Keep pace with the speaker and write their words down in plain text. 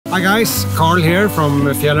Hi guys, Carl here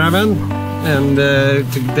from Fjällräven, and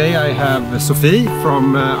today I have Sofie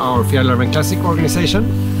from our Fjällräven Classic organization.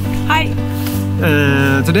 Hi!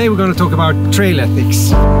 Today we're going to talk about trail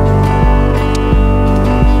ethics. What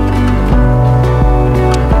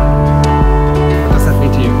does that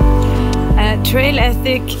mean to you? Trail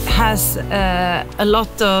ethic has a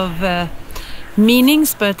lot of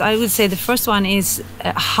meanings, but I would say the first one is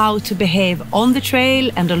how to behave on the trail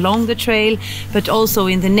and along the trail, but also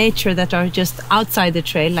in the nature that are just outside the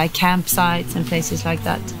trail, like campsites and places like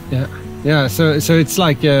that. Yeah. So it's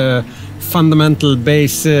like a fundamental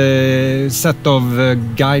base set of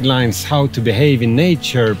guidelines how to behave in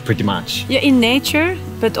nature, pretty much. Yeah, in nature,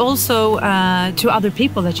 but also to other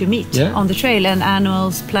people that you meet on the trail, and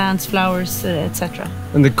animals, plants, flowers, etc.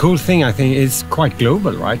 And the cool thing, I think, is quite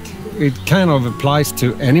global, right? It kind of applies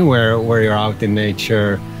to anywhere where you're out in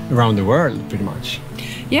nature around the world, pretty much.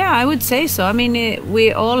 Yeah, I would say so. I mean,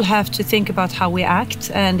 we all have to think about how we act,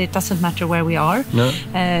 and it doesn't matter where we are. No.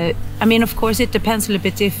 I mean, of course, it depends a little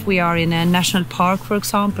bit if we are in a national park, for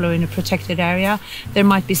example, or in a protected area. There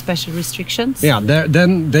might be special restrictions. Yeah,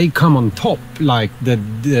 then they come on top, like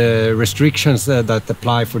the restrictions that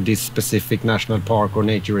apply for this specific national park or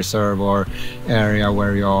nature reserve or area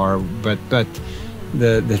where you are. But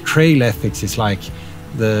the trail ethics is like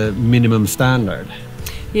the minimum standard.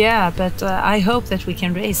 Yeah, but I hope that we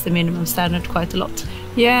can raise the minimum standard quite a lot.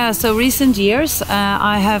 Yeah, so recent years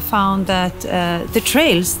I have found that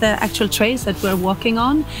the actual trails that we're walking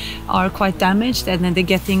on are quite damaged, and then they're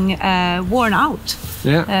getting worn out.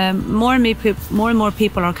 Yeah. More and more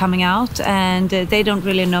people are coming out, and they don't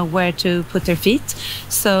really know where to put their feet.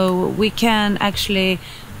 So we can actually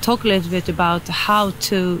talk a little bit about how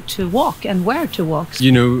to walk and where to walk.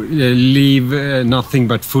 You know, leave nothing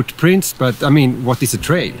but footprints, but I mean, what is a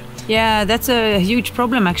trail? Yeah, that's a huge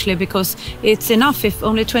problem actually, because it's enough if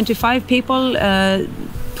only 25 people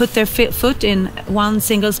put their foot in one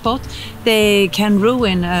single spot. They can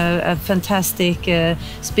ruin a fantastic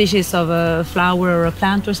species of a flower or a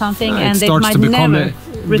plant or something, and they might never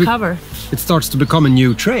recover. It starts to become a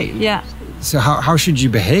new trail. Yeah. So how should you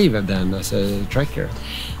behave then as a trekker?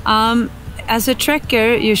 As a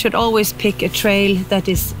trekker, you should always pick a trail that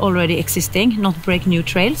is already existing, not break new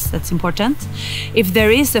trails. That's important. If there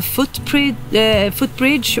is a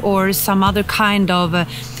footbridge or some other kind of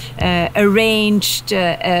arranged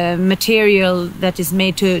material that is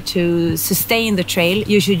made to sustain the trail,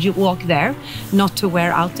 you should walk there, not to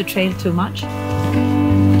wear out the trail too much.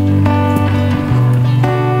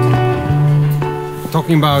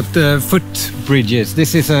 Talking about foot bridges,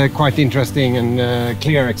 this is a quite interesting and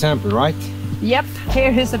clear example, right? Yep,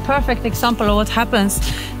 here is a perfect example of what happens.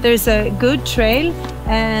 There's a good trail,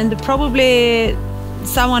 and probably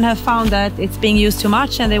someone has found that it's being used too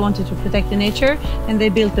much and they wanted to protect the nature, and they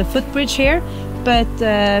built a footbridge here, but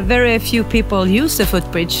very few people use the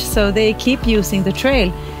footbridge, so they keep using the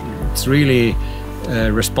trail. It's really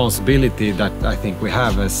responsibility that I think we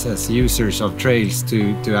have as users of trails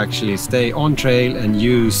to actually stay on trail and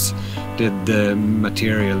use the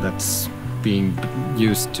material that's being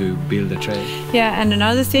used to build a trail. Yeah, and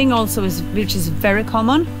another thing also which is very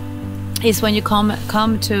common is when you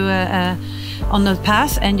come to on the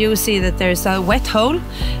path and you see that there's a wet hole,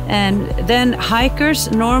 and then hikers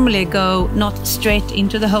normally go not straight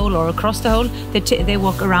into the hole or across the hole, they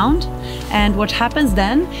walk around, and what happens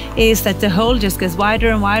then is that the hole just gets wider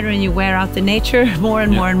and wider, and you wear out the nature more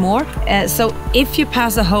and more and more. So if you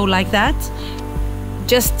pass a hole like that,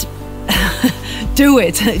 just do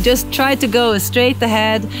it. Just try to go straight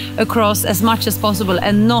ahead across as much as possible,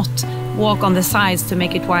 and not walk on the sides to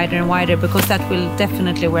make it wider and wider, because that will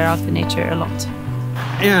definitely wear out the nature a lot.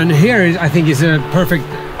 Yeah, and here I think is a perfect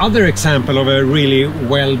other example of a really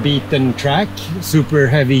well beaten track, super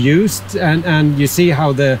heavy used, and you see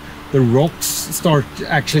how the rocks start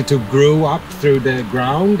actually to grow up through the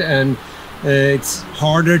ground, and it's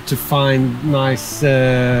harder to find nice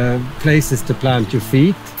places to plant your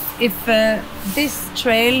feet. If this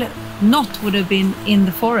trail would have been in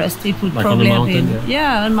the forest, it would like probably have been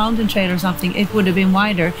a mountain trail or something. It would have been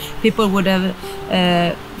wider. People would have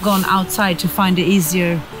gone outside to find the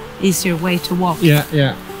easier way to walk.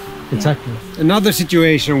 Yeah, exactly. Another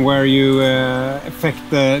situation where you affect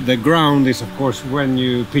the ground is, of course, when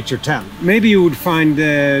you pitch your tent. Maybe you would find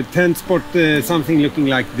a tent spot something looking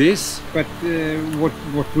like this, but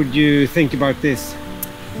what would you think about this?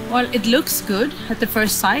 Well, it looks good at the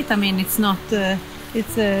first sight. I mean, it's not.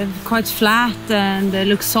 It's quite flat and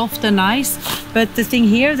looks soft and nice. But the thing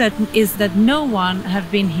here is that no one have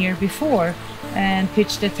been here before and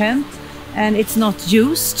pitched a tent, and it's not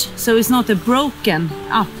used, so it's not a broken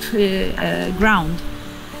up ground.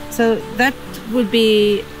 So that would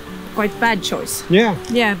be quite bad choice. Yeah.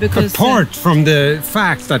 Yeah, because apart from the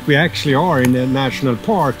fact that we actually are in a national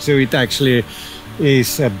park, so it actually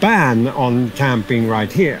is a ban on camping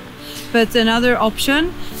right here. But another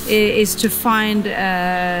option is to find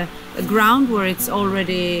a ground where it's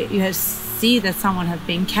already, you see that someone has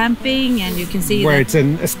been camping, and you can see where that it's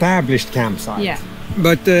an established campsite. Yeah.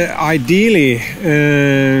 But ideally,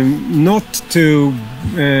 not to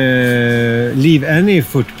leave any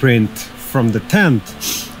footprint from the tent.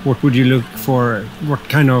 What would you look for? What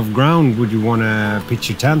kind of ground would you want to pitch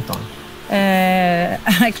your tent on?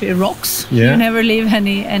 Actually rocks. Yeah. You never leave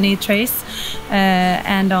any trace,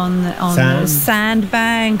 and on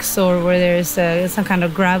sandbanks, or where there's some kind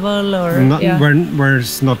of gravel, or where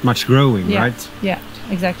there's not much growing, right? Yeah,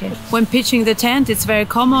 exactly. When pitching the tent, it's very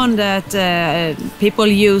common that people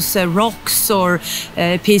use rocks or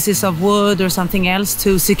pieces of wood or something else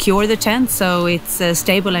to secure the tent, so it's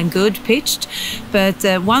stable and good pitched. But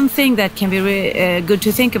one thing that can be good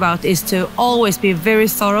to think about is to always be very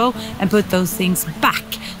thorough and put those things back,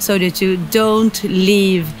 so that you don't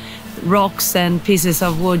leave rocks and pieces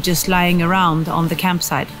of wood just lying around on the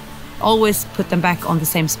campsite. Always put them back on the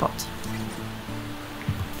same spot.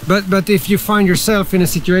 But if you find yourself in a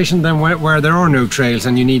situation then where there are no trails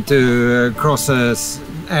and you need to cross an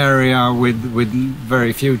area with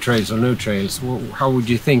very few trails or no trails, how would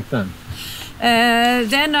you think then?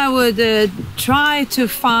 Then I would try to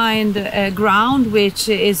find a ground which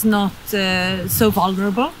is not so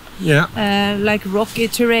vulnerable. Yeah. Like rocky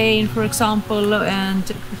terrain, for example, and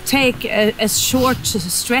take a short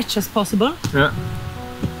stretch as possible. Yeah.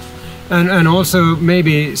 And also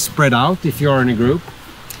maybe spread out if you're in a group,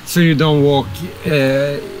 so you don't walk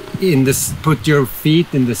put your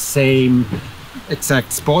feet in the same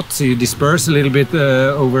exact spot, so you disperse a little bit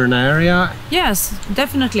over an area. Yes,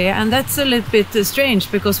 definitely, and that's a little bit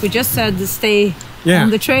strange because we just said to stay on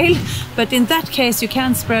the trail, but in that case you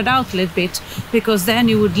can spread out a little bit, because then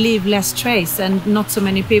you would leave less trace and not so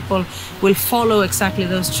many people will follow exactly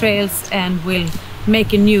those trails and will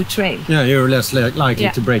make a new trail. Yeah, you're less likely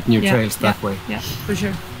to break new trails that way. Yeah, for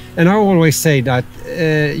sure. And I always say that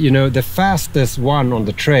the fastest one on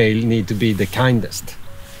the trail need to be the kindest.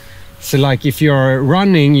 So like if you're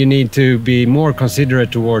running, you need to be more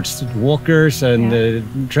considerate towards walkers and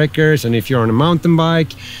trekkers, and if you're on a mountain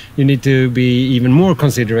bike, you need to be even more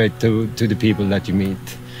considerate to the people that you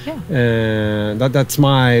meet. Yeah. That's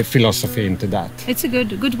my philosophy into that. It's a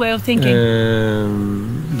good way of thinking.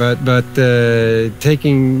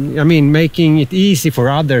 Making it easy for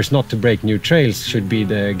others not to break new trails should be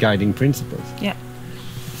the guiding principles. Yeah.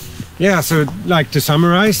 Yeah, so like to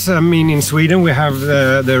summarize, in Sweden we have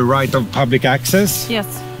the right of public access. Yes.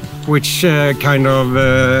 Which kind of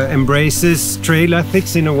embraces trail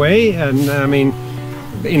ethics in a way, and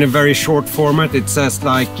in a very short format it says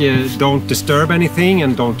like don't disturb anything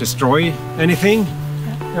and don't destroy anything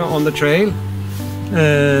on the trail.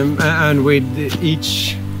 And with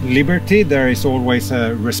each liberty there is always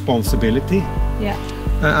a responsibility. Yeah.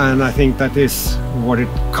 And I think that is what it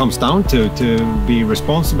comes down to be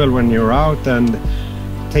responsible when you're out and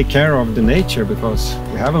take care of the nature, because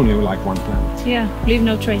we have only like one planet. Yeah, leave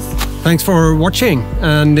no trace. Thanks for watching,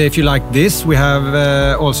 and if you like this, we have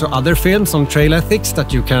also other films on trail ethics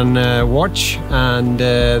that you can watch, and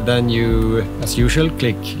then you, as usual,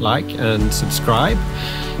 click like and subscribe,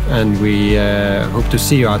 and we hope to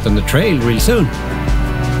see you out on the trail real soon.